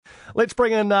Let's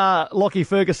bring in Lockie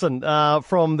Ferguson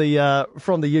from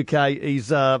the UK.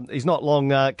 He's not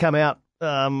long come out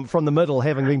from the middle,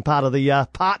 having been part of the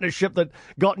partnership that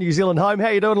got New Zealand home. How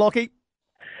you doing, Lockie?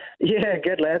 Yeah,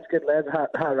 good lads, good lads.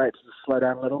 Heart rate's just slow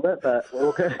down a little bit, but we're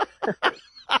all good.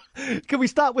 Can we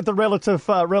start with the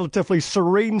relatively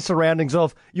serene surroundings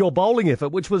of your bowling effort,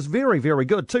 which was very, very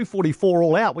good, 244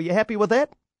 all out. Were you happy with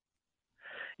that?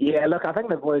 Yeah, look, I think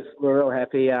the boys were real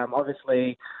happy.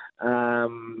 Obviously,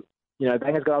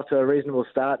 Bangers got off to a reasonable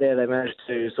start there. They managed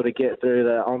to sort of get through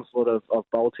the onslaught of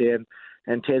Bolty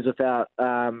and Tez without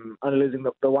only losing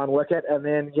the one wicket. And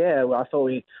then, I thought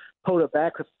we pulled it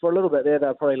back for a little bit there. They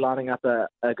were probably lining up a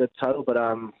good total, but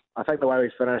I think the way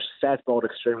we finished, Sats bowled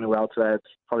extremely well today. It's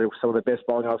probably some of the best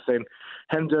bowling I've seen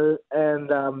him do, and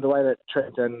the way that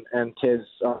Trent and Tez,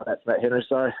 that's Matt Henry,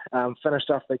 finished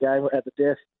off the game at the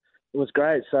death, it was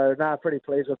great. So, pretty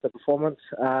pleased with the performance.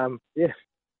 Well,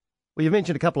 you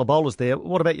mentioned a couple of bowlers there.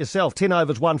 What about yourself? 10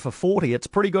 overs, 1 for 40. It's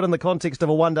pretty good in the context of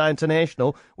a one-day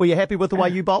international. Were you happy with the way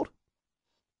you bowled?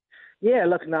 Yeah,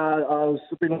 look,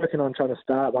 I've been working on trying to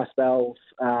start my spells,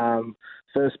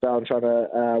 first spell, and trying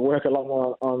to work a lot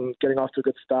more on getting off to a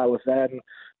good start with that. And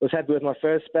was happy with my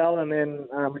first spell, and then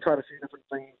we tried a few different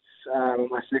things in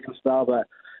my second spell, but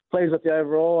pleased with the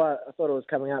overall. I thought it was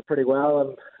coming out pretty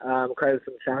well and created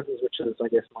some challenges, which is, I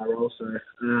guess, my role. So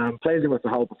pleased with the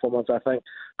whole performance. I think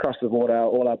across the board,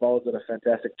 all our bowlers did a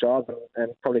fantastic job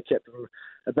and probably kept them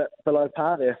a bit below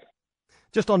par there.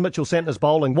 Just on Mitchell Santner's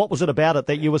bowling, what was it about it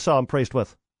that you were so impressed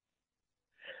with?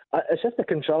 It's just the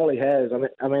control he has.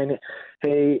 I mean,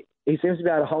 he seems to be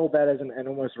able to hold batters and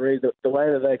almost read the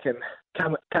way that they can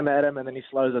come at him, and then he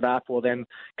slows it up, or then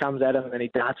comes at him and then he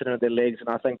darts it into their legs. And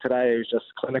I think today he was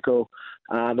just clinical,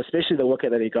 especially the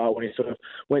wicket that he got when he sort of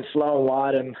went slow and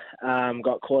wide and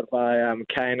got caught by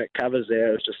Kane at covers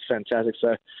there. It was just fantastic.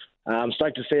 So I'm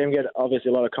stoked to see him get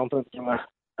obviously a lot of confidence from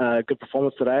a good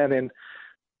performance today, and then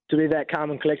to be that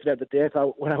calm and collected at the death,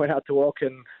 when I went out to walk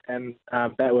and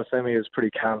bat with him, he was pretty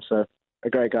calm. So a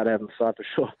great guy to have on the side for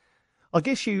sure. I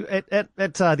guess you, at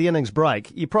the innings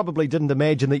break, you probably didn't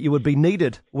imagine that you would be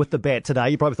needed with the bat today.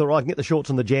 You probably thought, I can get the shorts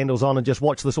and the jandals on and just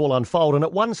watch this all unfold. And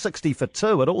at 160 for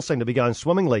 2, it all seemed to be going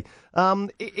swimmingly.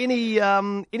 Any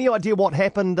idea what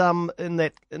happened in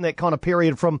that kind of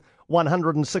period from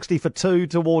 160 for 2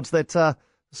 towards that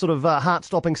sort of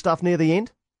heart-stopping stuff near the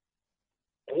end?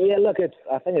 Yeah, look, this is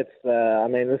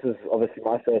obviously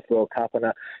my first World Cup, and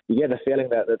you get the feeling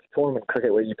that it's tournament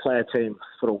cricket where you play a team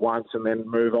sort of once and then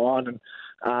move on,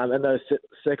 and in those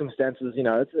circumstances,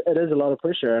 it is a lot of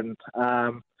pressure, and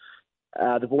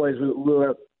the boys, we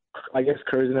were, I guess,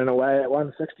 cruising in a way at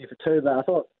 160 for 2, but I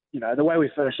thought, the way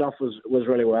we finished off was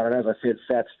really well, and as I said,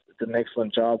 Sats did an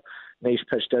excellent job. Nish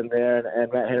pitched in there,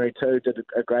 and Matt Henry too did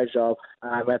a great job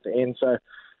at the end, so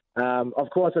of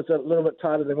course, it's a little bit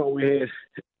tighter than what we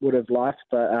would have liked,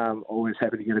 but always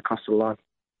happy to get across the line.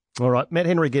 All right, Matt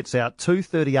Henry gets out,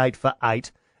 238 for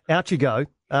 8. Out you go.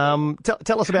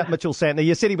 Tell us about Mitchell Santner.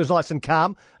 You said he was nice and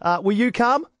calm. Were you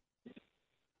calm?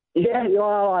 Yeah,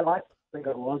 I like to think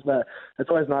I was, but it's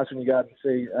always nice when you go out and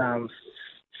see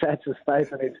Sats'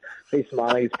 face, and he's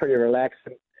smiling, he's pretty relaxed,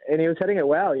 and he was hitting it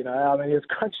well, he was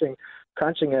crunching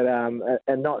it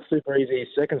and not super easy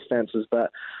circumstances, but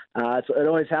it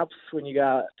always helps when you go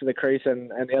out to the crease and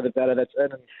the other batter that's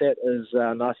in and set is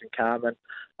nice and calm. And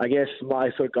I guess my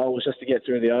sort of goal was just to get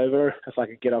through the over. If I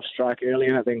could get off strike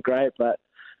earlier, that'd been great. But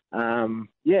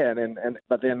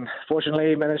but then fortunately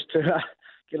he managed to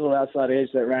get a little outside edge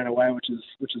that ran away, which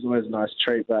is always a nice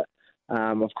treat. But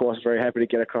of course, very happy to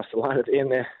get across the line at the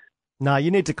end there. No,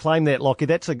 you need to claim that, Lockie.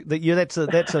 That's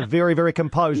a very, very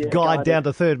composed guide down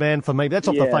to third man for me. That's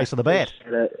off the face of the bat.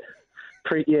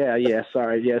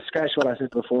 Scratch what I said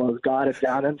before. It was guided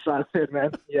down inside third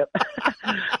man. Yep.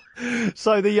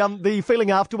 So the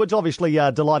feeling afterwards, obviously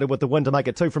delighted with the win to make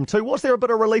it 2 from 2. Was there a bit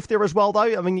of relief there as well, though?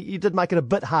 I mean, you did make it a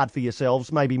bit hard for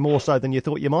yourselves, maybe more so than you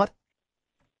thought you might.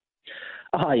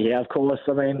 Oh yeah, of course.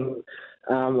 I mean,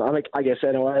 I guess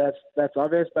in a way that's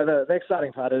obvious, but the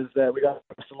exciting part is that we got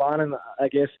across the line, and I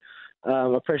guess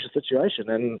a pressure situation,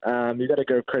 and you've got to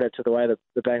give credit to the way that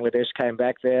the Bangladesh came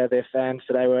back there. Their fans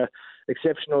today were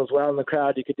exceptional as well in the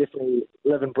crowd. You could definitely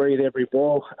live and breathe every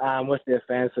ball with their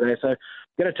fans today. So you've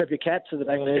got to tip your cap to the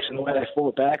Bangladesh and the way they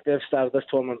fought back. They've started this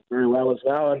tournament very well as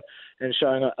well, and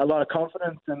showing a lot of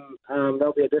confidence, and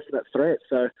they'll be a definite threat.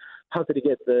 So happy to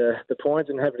get the points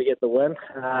and happy to get the win.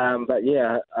 But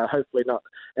yeah, hopefully not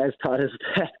as tight as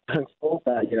that going forward.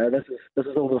 But this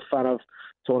is all the fun of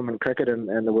tournament cricket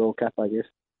and the World Cup, I guess.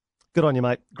 Good on you,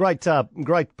 mate. Great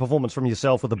performance from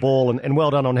yourself with the ball, and well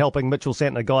done on helping Mitchell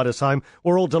Santner guide us home.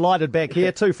 We're all delighted back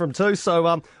here, 2 from 2.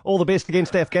 So all the best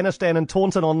against Afghanistan and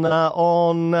Taunton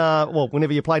on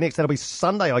whenever you play next. That'll be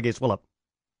Sunday, I guess, will it?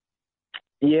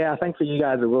 Yeah, I think for you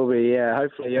guys it will be. Yeah,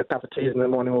 hopefully your cup of tea in the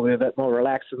morning will be a bit more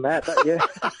relaxed than that. But yeah,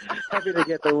 happy to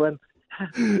get the win.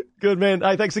 Good man.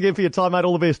 Hey, thanks again for your time, mate.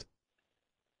 All the best.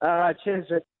 All right, cheers,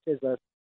 Rick. Cheers, guys.